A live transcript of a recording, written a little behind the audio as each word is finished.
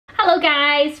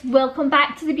guys, welcome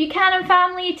back to the Buchanan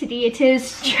family. Today it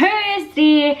is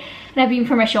Tuesday and I've been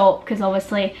for my shop because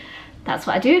obviously that's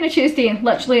what I do on a Tuesday.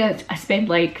 Literally I spend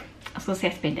like, I was gonna say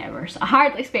I spend hours. I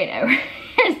hardly spend hours.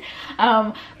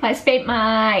 But I spent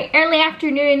my early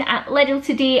afternoon at Lidl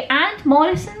today and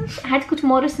Morrison's. I had to go to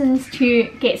Morrison's to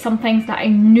get some things that I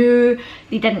knew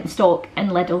they didn't stock in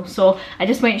Lidl. So I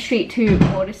just went straight to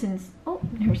Morrison's. Oh,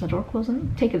 there's the door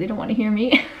closing. Take it they don't want to hear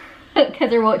me. Because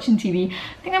they're watching TV.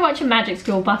 I think they're watching Magic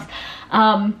School Bus.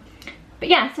 But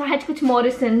yeah, so I had to go to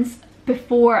Morrison's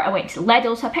before I went to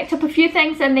Lidl. So I picked up a few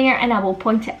things in there and I will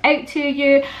point it out to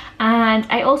you. And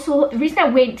I also, the reason I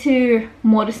went to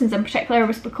Morrison's in particular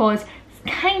was because it's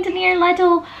kind of near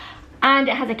Lidl and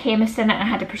it has a chemist in it and I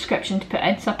had a prescription to put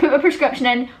in. So I put my prescription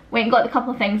in, went and got the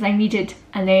couple of things I needed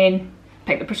and then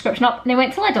picked the prescription up and then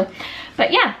went to Lidl.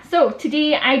 But yeah, so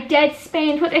today I did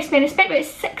spend, what did I spend? I spent about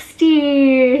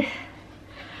 £65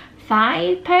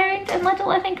 in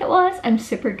Lidl, I think it was. I'm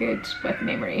super good with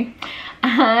memory.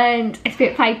 And I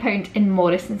spent £5 in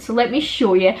Morrison's. So let me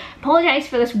show you. Apologise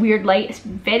for this weird light. It's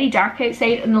very dark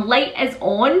outside and the light is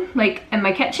on, like in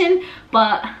my kitchen,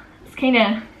 but it's kind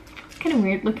of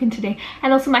weird looking today.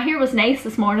 And also my hair was nice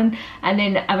this morning and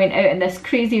then I went out in this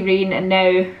crazy rain and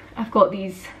now I've got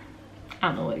these, I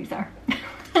don't know what these are.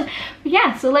 But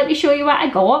yeah, so let me show you what I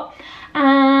got.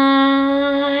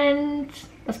 And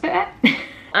that's about it.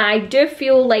 I do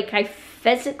feel like I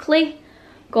physically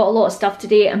got a lot of stuff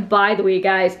today. And by the way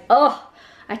guys, oh,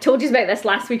 I told you about this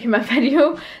last week in my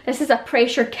video. This is a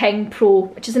Pressure King Pro,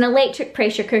 which is an electric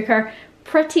pressure cooker,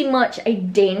 pretty much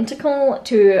identical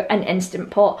to an Instant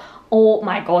Pot. Oh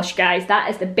my gosh guys, that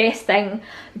is the best thing,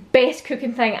 best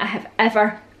cooking thing I have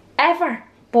ever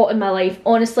bought in my life.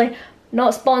 Honestly,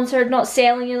 not sponsored, not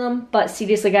selling them, but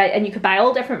seriously guys, and you could buy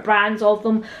all different brands of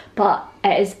them, but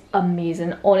it is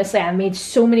amazing. Honestly, I made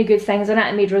so many good things in it.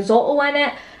 I made risotto in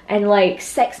it in like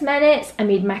 6 minutes. I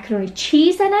made macaroni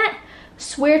cheese in it,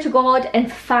 swear to God, in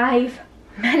 5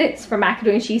 minutes for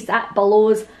macaroni cheese. That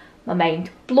blows my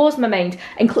mind,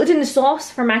 including the sauce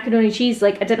for macaroni cheese.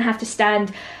 Like I didn't have to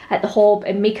stand at the hob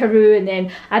and make a roux and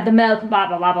then add the milk and blah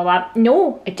blah blah blah blah.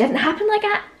 No, it didn't happen like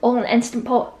that. All an Instant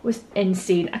Pot was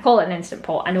insane. I call it an Instant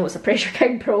Pot. I know it's a Pressure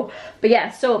King Pro, but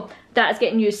yeah, so that is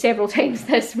getting used several times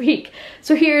this week.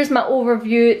 So here's my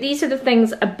overview. These are the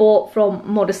things I bought from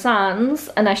Morrison's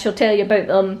and I shall tell you about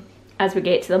them as we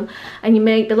get to them. And you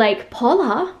might be like,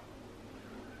 Paula,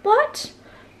 what?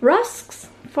 Rusks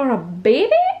for a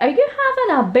baby? Are you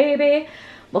having a baby?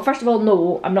 Well, first of all,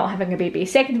 no, I'm not having a baby.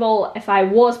 Second of all, if I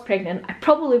was pregnant, I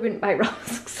probably wouldn't buy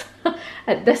rusks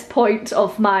at this point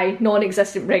of my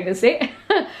non-existent pregnancy.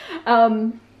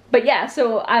 But yeah,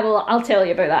 so I'll tell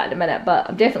you about that in a minute, but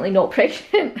I'm definitely not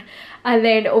pregnant. And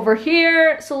then over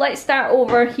here, so let's start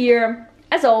over here,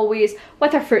 as always,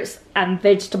 with our fruits and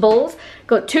vegetables.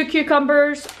 Got 2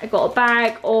 cucumbers, I got a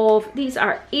bag of, these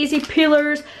are easy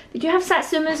peelers. They do have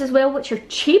satsumas as well, which are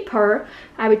cheaper.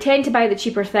 I would tend to buy the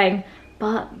cheaper thing,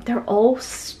 but they're all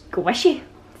squishy.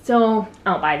 So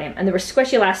I'll buy them. And they were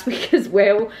squishy last week as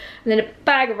well. And then a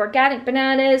bag of organic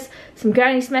bananas, some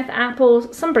Granny Smith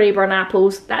apples, some Braeburn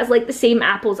apples. That is like the same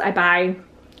apples I buy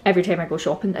every time I go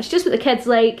shopping. That's just what the kids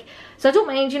like. So I don't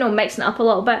mind, you know, mixing it up a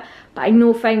little bit. But I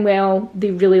know fine well they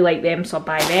really like them, so I'll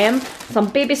buy them. Some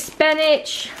baby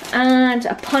spinach and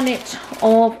a punnet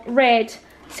of red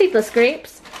seedless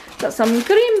grapes. Got some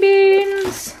green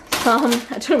beans, some,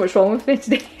 I don't know what's wrong with me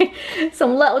today,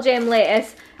 some little gem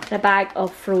lettuce, and a bag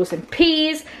of frozen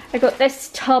peas. I got this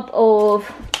tub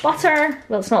of butter.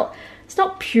 Well, it's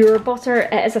not pure butter,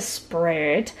 it is a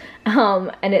spread.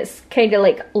 And it's kind of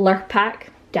like Lurpak,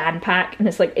 Dan Pack, and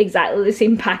it's like exactly the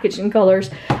same packaging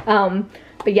colours.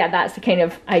 But yeah, that's the kind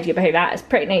of idea behind that. It's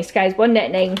pretty nice guys,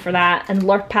 £1.99 for that, and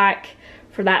Lurpak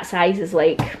for that size is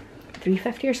like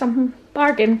 £3.50 or something.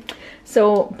 Bargain.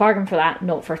 So bargain for that,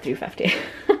 not for £3.50.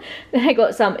 Then I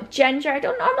got some ginger. I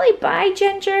don't normally buy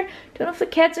ginger. Don't know if the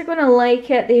kids are going to like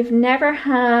it. They've never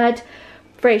had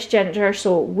fresh ginger,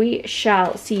 so we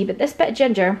shall see. But this bit of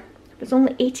ginger was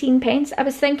only 18p. I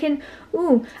was thinking,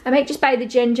 ooh, I might just buy the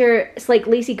ginger. It's like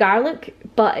lazy garlic,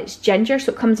 but it's ginger,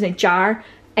 so it comes in a jar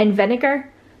in vinegar.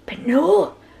 But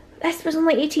no, this was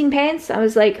only 18p. I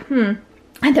was like, And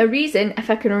the reason, if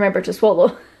I can remember to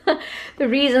swallow, the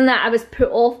reason that I was put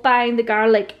off buying the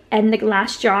garlic in the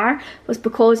glass jar was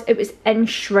because it was in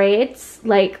shreds,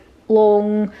 like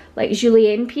long, like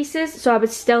julienne pieces. So I would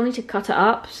still need to cut it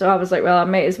up. So I was like, well, I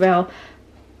might as well,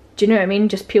 do you know what I mean?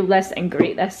 Just peel this and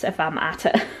grate this if I'm at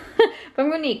it. But I'm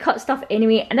going to need to cut stuff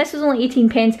anyway. And this was only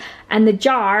 18p. And the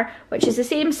jar, which is the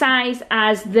same size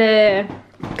as the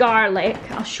garlic.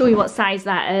 I'll show you what size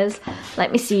that is.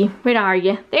 Let me see, where are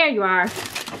you? There you are.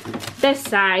 This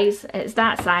size, it's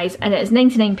that size, and it is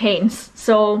 99 pence.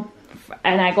 So,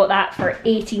 and I got that for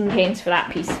 18 pence for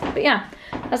that piece. But yeah,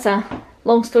 that's a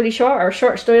long story short, or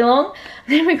short story long.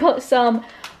 And then we got some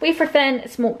wafer thin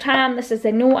smoked ham. This is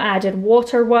the no added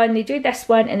water one. They do this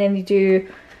one, and then they do,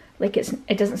 like,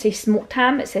 it doesn't say smoked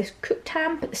ham, it says cooked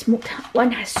ham, but the smoked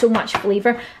one has so much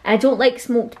flavour. I don't like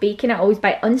smoked bacon, I always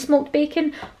buy unsmoked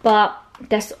bacon, but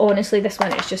this, honestly, this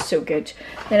one is just so good.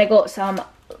 Then I got some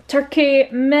turkey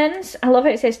mince. I love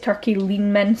how it says turkey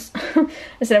lean mince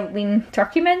instead of lean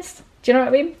turkey mince. Do you know what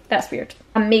I mean? That's weird.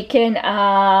 I'm making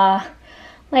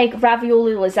like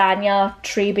ravioli lasagna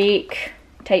tray bake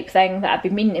type thing that I've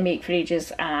been meaning to make for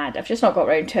ages, and I've just not got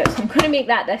around to it, so I'm going to make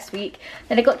that this week.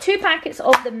 Then I got 2 packets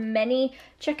of the mini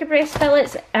chicken breast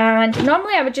fillets, and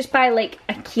normally I would just buy like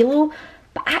a kilo,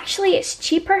 but actually it's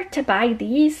cheaper to buy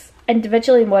these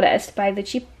individually than what it is to buy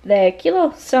the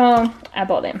kilo, so I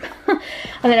bought them.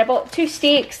 And then I bought 2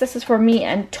 steaks. This is for me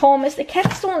and Thomas. The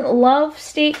kids don't love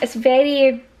steak. It is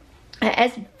very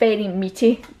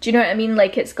meaty. Do you know what I mean?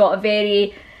 Like, it's got a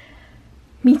very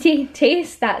meaty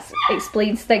taste. That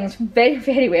explains things very,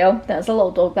 very well. That's a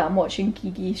little dog that I'm watching,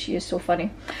 Kiki. She is so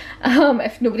funny.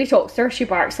 If nobody talks to her, she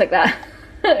barks like that.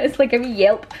 It's like a wee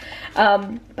yelp.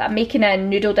 But I'm making a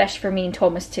noodle dish for me and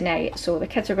Thomas tonight, so the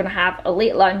kids are going to have a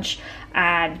late lunch,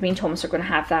 and me and Thomas are going to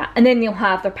have that, and then they'll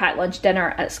have their packed lunch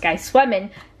dinner at Sky Swimming,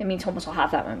 and me and Thomas will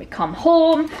have that when we come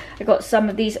home. I got some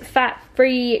of these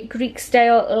fat-free Greek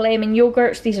style lemon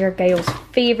yogurts. These are Gail's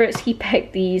favourites. He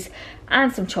picked these,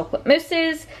 and some chocolate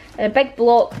mousses, and a big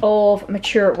block of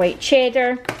mature white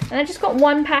cheddar, and I just got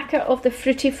 1 packet of the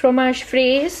fruity fromage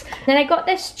fraise. Then I got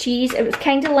this cheese. It was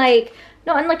kind of like,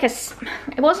 not in like a,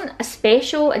 it wasn't a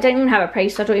special, it didn't even have a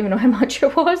price, so I don't even know how much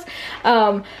it was,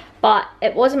 but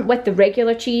it wasn't with the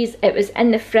regular cheese. It was in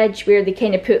the fridge where they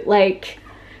kind of put like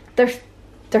their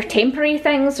temporary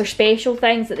things, their special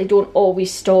things that they don't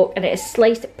always stock, and it is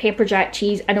sliced pepper jack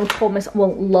cheese. I know Thomas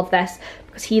will love this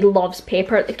because he loves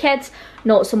pepper. The kids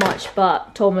not so much,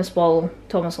 but Thomas will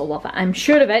love it, I'm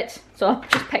sure of it. So I've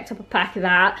just picked up a pack of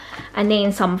that, and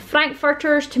then some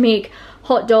frankfurters to make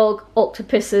hot dog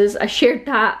octopuses. I shared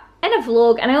that in a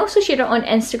vlog, and I also shared it on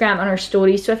Instagram on our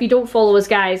stories. So if you don't follow us,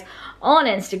 guys, on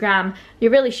Instagram, you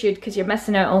really should, because you're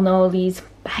missing out on all these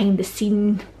behind the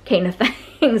scene kind of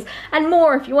things and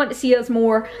more. If you want to see us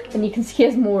more, then you can see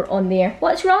us more on there.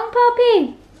 What's wrong,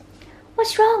 puppy?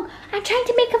 What's wrong? I'm trying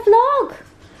to make a vlog.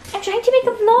 I'm trying to make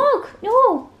a vlog.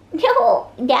 No,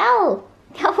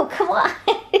 come on.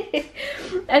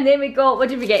 And then we got, what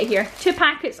did we get here? 2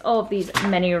 packets of these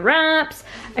mini wraps.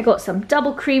 I got some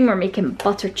double cream. We're making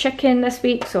butter chicken this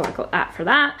week, so I got that for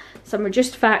that. Some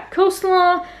reduced fat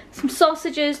coleslaw, some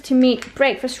sausages to make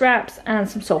breakfast wraps, and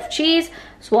some soft cheese.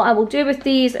 So what I will do with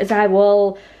these is I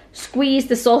will squeeze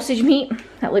the sausage meat.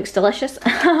 That looks delicious.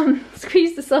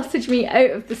 Squeeze the sausage meat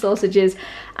out of the sausages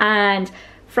and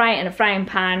fry it in a frying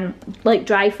pan, like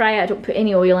dry fry it. I don't put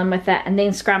any oil in with it, and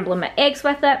then scramble my eggs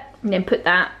with it, and then put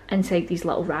that inside these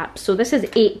little wraps. So this is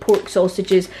 8 pork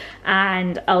sausages,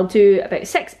 and I'll do about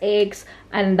 6 eggs,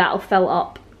 and that'll fill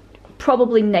up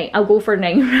probably 9. I'll go for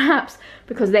 9 wraps,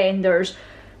 because then there's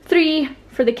 3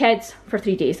 for the kids for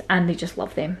 3 days, and they just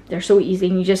love them. They're so easy,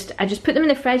 and I just put them in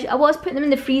the fridge. I was putting them in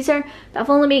the freezer, but I've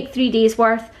only made 3 days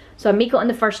worth. So I make it on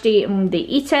the first day and they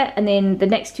eat it, and then the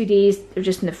next 2 days they're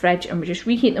just in the fridge, and we just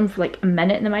reheat them for like a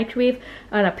minute in the microwave,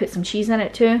 and I put some cheese in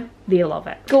it too. They love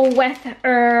it. Go with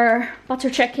our butter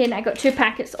chicken. I got 2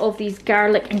 packets of these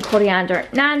garlic and coriander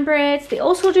naan breads. They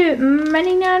also do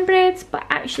mini naan breads, but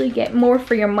actually get more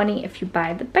for your money if you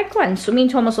buy the big ones. So me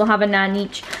and Thomas will have a naan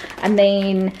each, and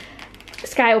then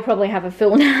Sky will probably have a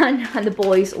full naan, and the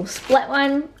boys will split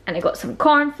one. And I got some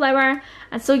corn flour,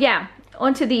 and so yeah,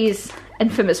 onto these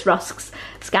infamous rusks.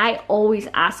 Sky always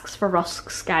asks for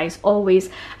rusks, guys, always,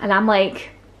 and I'm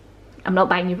like, I'm not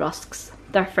buying you rusks.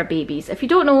 They're for babies. If you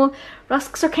don't know,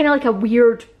 rusks are kind of like a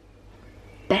weird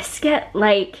biscuit,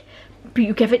 like, but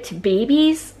you give it to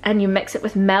babies and you mix it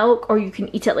with milk, or you can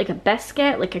eat it like a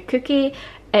biscuit, like a cookie.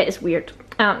 It is weird.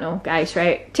 I don't know, guys,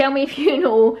 right? Tell me if you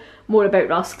know more about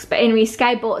rusks. But anyway,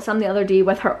 Sky bought some the other day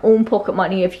with her own pocket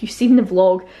money. If you've seen the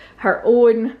vlog, her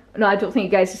own, no, I don't think you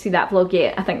guys have seen that vlog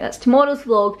yet. I think that's tomorrow's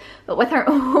vlog. But with her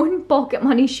own pocket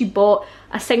money, she bought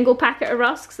a single packet of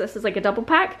rusks. This is like a double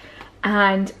pack.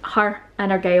 And her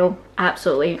and Argyll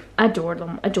absolutely adore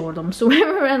them. So when we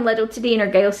were in Lidl today and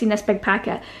Argyll seen this big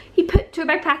packet, he put 2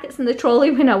 big packets in the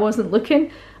trolley when I wasn't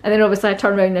looking. And then obviously I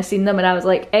turned around and I seen them, and I was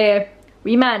like,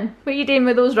 wee man, what are you doing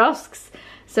with those rusks?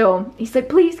 So he's like,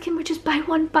 please, can we just buy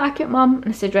 1 packet, mum? And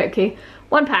I said, right, okay,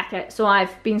 1 packet. So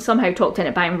I've been somehow talked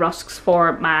into buying rusks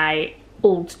for my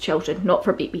old children, not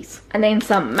for babies. And then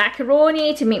some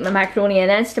macaroni to make my macaroni in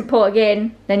Instant Pot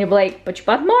again. Then you'll be like, but you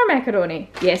bought more macaroni.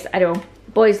 Yes, I know.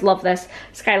 Boys love this.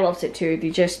 Sky loves it too.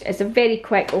 It's a very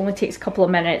quick, only takes a couple of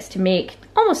minutes to make,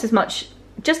 almost as much,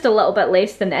 just a little bit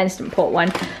less than the Instant Pot one,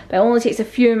 but it only takes a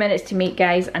few minutes to make,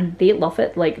 guys, and they love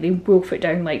it. Like, they wolf it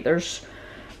down like there's,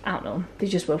 I don't know, they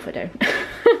just wolf it down.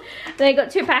 Then I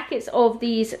got 2 packets of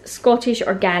these Scottish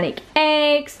organic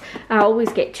eggs. I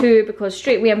always get 2 because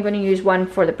straight away I'm going to use one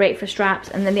for the breakfast wraps,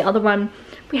 and then the other one,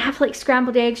 we have like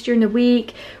scrambled eggs during the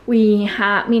week. Me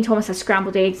and Thomas had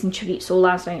scrambled eggs and chorizo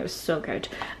last night. It was so good.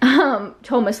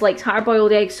 Thomas likes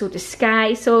hard-boiled eggs, so does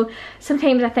Sky. So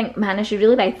sometimes I think, man, I should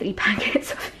really buy 3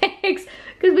 packets of eggs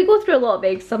because we go through a lot of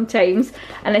eggs sometimes.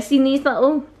 And I've seen these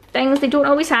little things. They don't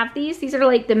always have these. These are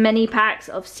like the mini packs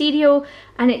of cereal,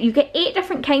 and you get 8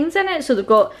 different kinds in it. So they've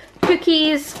got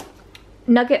cookies,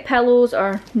 nugget pillows,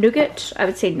 or nougat, I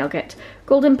would say nugget,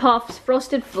 golden puffs,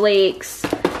 frosted flakes,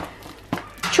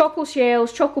 choco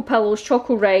shells, choco pillows,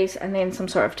 choco rice, and then some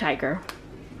sort of tiger.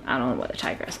 I don't know what the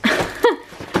tiger is.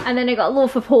 And then I got a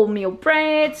loaf of wholemeal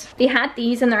bread. They had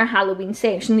these in their Halloween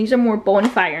section. These are more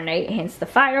bonfire night, hence the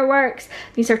fireworks.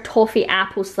 These are toffee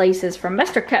apple slices from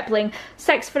Mr. Kipling,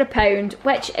 6 for £1,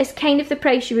 which is kind of the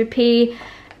price you would pay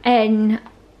in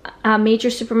a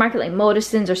major supermarket like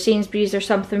Morrison's or Sainsbury's or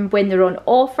something when they're on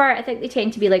offer. I think they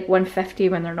tend to be like £1.50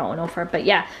 when they're not on offer, but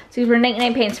yeah, so these were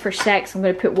 99p for 6. I'm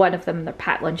going to put one of them in their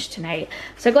packed lunch tonight.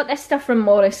 So I got this stuff from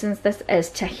Morrison's. This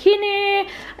is tahini.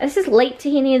 This is light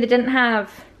tahini. They didn't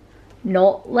have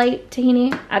not light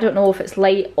tahini. I don't know if it's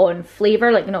light on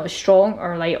flavour, like not as strong,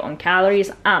 or light on calories.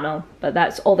 I don't know, but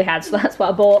that's all they had, so that's what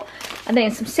I bought. And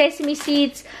then some sesame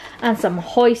seeds and some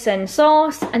hoisin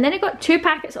sauce. And then I got 2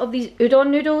 packets of these udon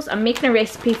noodles. I'm making a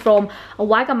recipe from a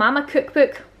Wagamama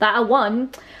cookbook that I won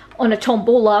on a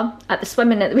tombola at the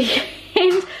swimming at the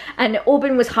weekend. And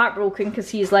Oben was heartbroken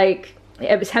because he's like,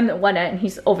 it was him that won it, and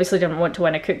he's obviously didn't want to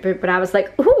win a cookbook, but I was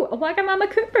like, ooh, a Wagamama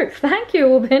cookbook, thank you,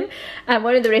 Oben. And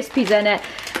one of the recipes in it,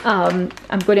 I'm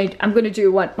gonna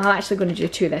do one. Well, I'm actually gonna do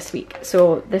 2 this week.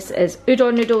 So this is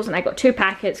udon noodles, and I got 2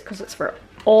 packets because it's for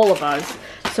all of us,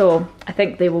 so I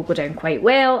think they will go down quite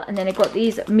well. And then I got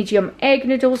these medium egg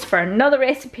noodles for another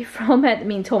recipe from it that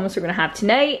me and Thomas are gonna have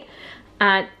tonight,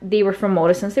 and they were from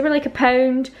Morrison's. They were like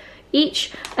 £1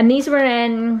 each, and these were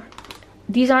in,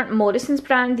 these aren't Morrison's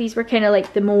brand, these were kind of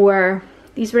like the more,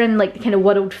 these were in like the kind of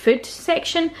world food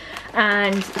section,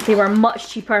 and they were much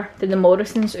cheaper than the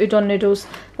Morrison's udon noodles,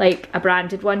 like a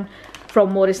branded one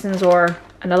from Morrison's or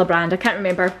another brand, I can't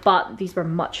remember, but these were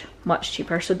much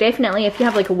cheaper. So definitely if you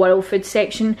have like a world food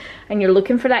section and you're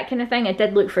looking for that kind of thing, I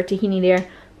did look for tahini there,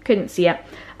 couldn't see it,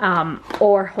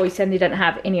 or hoisin. They didn't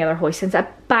have any other hoisins. I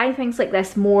buy things like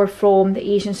this more from the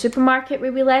Asian supermarket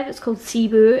where we live. It's called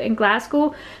Cebu in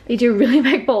Glasgow. They do really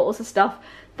big bottles of stuff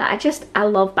that I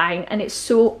love buying, and it's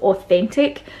so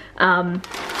authentic.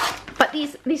 But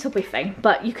these will be fine,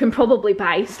 but you can probably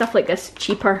buy stuff like this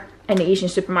cheaper in the Asian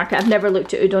supermarket. I've never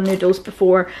looked at udon noodles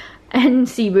before in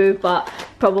Cebu, but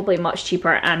probably much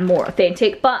cheaper and more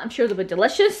authentic, but I'm sure they'll be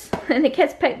delicious. And the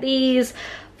kids picked these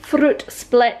fruit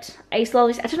split ice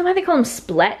lollies. I don't know why they call them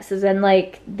splits, as in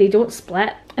like they don't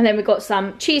split. And then we got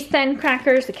some cheese thin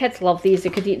crackers. The kids love these, they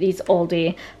could eat these all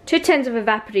day. 2 tins of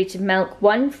evaporated milk,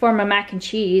 1 for my mac and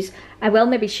cheese. I will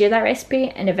maybe share that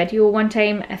recipe in a video one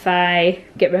time if I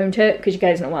get round to it, because you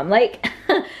guys know what I'm like.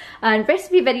 And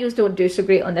recipe videos don't do so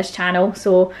great on this channel,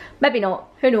 so maybe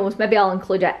not, who knows, maybe I'll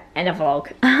include it in a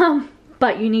vlog.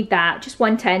 But you need that, just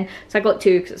 1 tin. So I got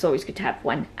 2 because it's always good to have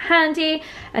 1 handy.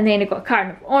 And then I got a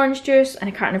carton of orange juice and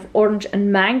a carton of orange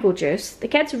and mango juice. The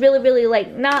kids really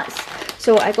like nuts,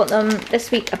 so I got them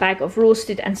this week a bag of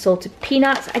roasted and salted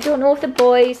peanuts. I don't know if the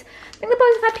boys, I think the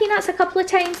boys have had peanuts a couple of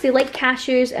times. They like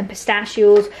cashews and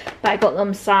pistachios, but I got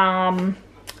them some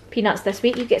peanuts this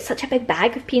week. You get such a big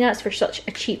bag of peanuts for such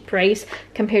a cheap price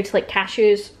compared to like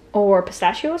cashews or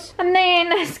pistachios. And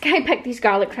then Sky picked these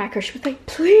garlic crackers. She was like,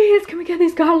 please, can we get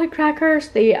these garlic crackers?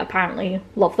 They apparently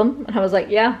love them. And I was like,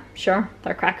 yeah, sure,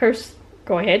 they're crackers,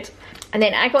 go ahead. And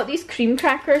then I got these cream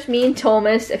crackers. Me and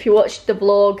Thomas, if you watched the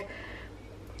vlog,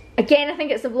 again, I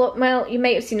think it's the vlog, well, you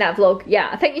might have seen that vlog. Yeah,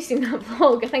 I think you've seen that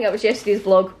vlog. I think it was yesterday's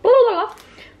vlog. Blah, blah, blah.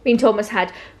 Me and Thomas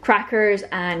had crackers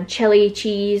and chili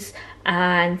cheese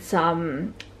and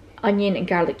some onion and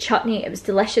garlic chutney. It was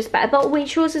delicious, but I bought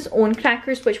Waitrose own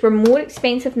crackers, which were more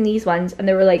expensive than these ones, and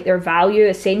they were like their value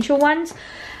essential ones,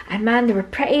 and man, they were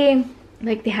pretty,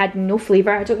 like, they had no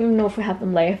flavour. I don't even know if we have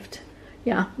them left.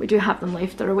 Yeah, we do have them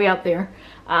left, they're way up there.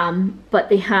 But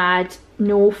they had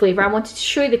no flavour. I wanted to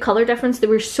show you the colour difference. They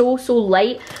were so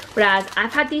light, whereas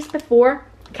I've had these before,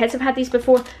 kids have had these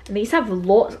before, and these have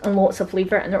lots and lots of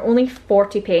flavour, and they're only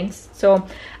 40p. So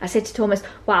I said to Thomas,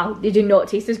 wow, they do not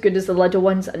taste as good as the Lidl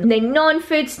ones. And then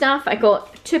non-food stuff, I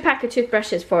got 2 pack of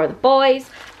toothbrushes for the boys.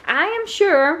 I am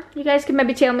sure, you guys can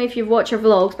maybe tell me if you've watched our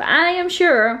vlogs, but I am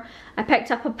sure I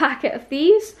picked up a packet of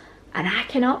these and I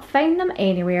cannot find them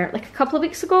anywhere. Like a couple of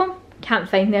weeks ago, can't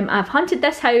find them. I've hunted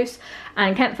this house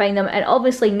and can't find them, and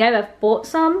obviously now I've bought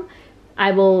some,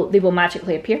 they will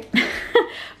magically appear.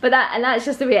 But that's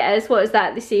just the way it is. What is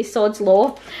that? They say sod's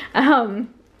law.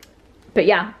 But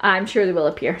yeah, I'm sure they will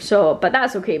appear. So, but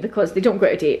that's okay because they don't go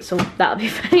out of date, so that'll be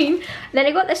fine. And then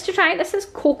I got this to try. This is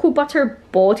cocoa butter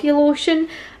body lotion.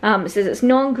 It says it's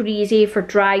non-greasy for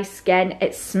dry skin.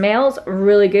 It smells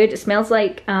really good. It smells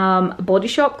like a Body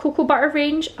Shop cocoa butter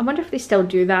range. I wonder if they still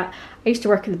do that. I used to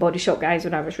work in the Body Shop, guys,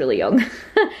 when I was really young.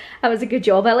 That was a good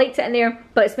job. I liked it in there,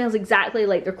 but it smells exactly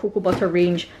like their cocoa butter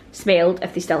range smelled,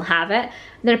 if they still have it. And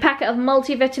then a packet of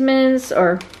multivitamins,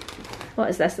 or what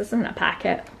is this? This isn't a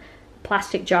packet.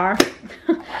 Plastic jar.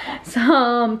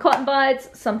 Some cotton buds,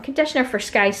 some conditioner for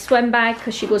Sky's swim bag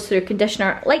because she goes through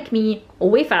conditioner like me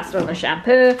way faster than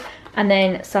shampoo, and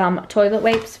then some toilet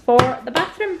wipes for the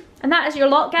bathroom. And that is your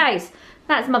lot, guys.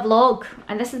 That's my vlog,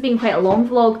 and this has been quite a long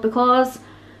vlog because,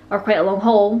 or quite a long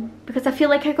haul, because I feel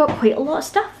like I got quite a lot of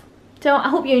stuff. So I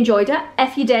hope you enjoyed it.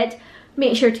 If you did,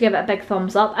 make sure to give it a big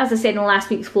thumbs up. As I said in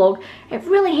last week's vlog, it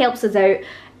really helps us out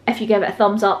if you give it a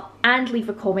thumbs up and leave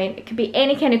a comment. It could be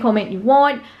any kind of comment you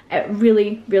want. It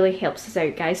really helps us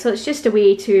out, guys. So it's just a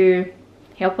way to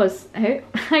help us out,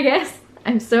 I guess.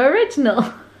 I'm so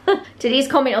original. Today's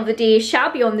comment of the day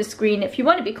shall be on the screen. If you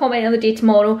want to be commenting on the day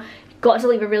tomorrow, you've got to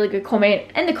leave a really good comment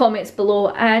in the comments below,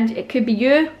 and it could be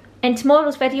you in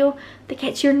tomorrow's video that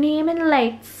gets your name in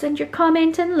lights and your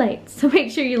comment in lights. So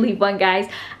make sure you leave one, guys,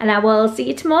 and I will see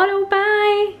you tomorrow.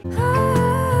 Bye.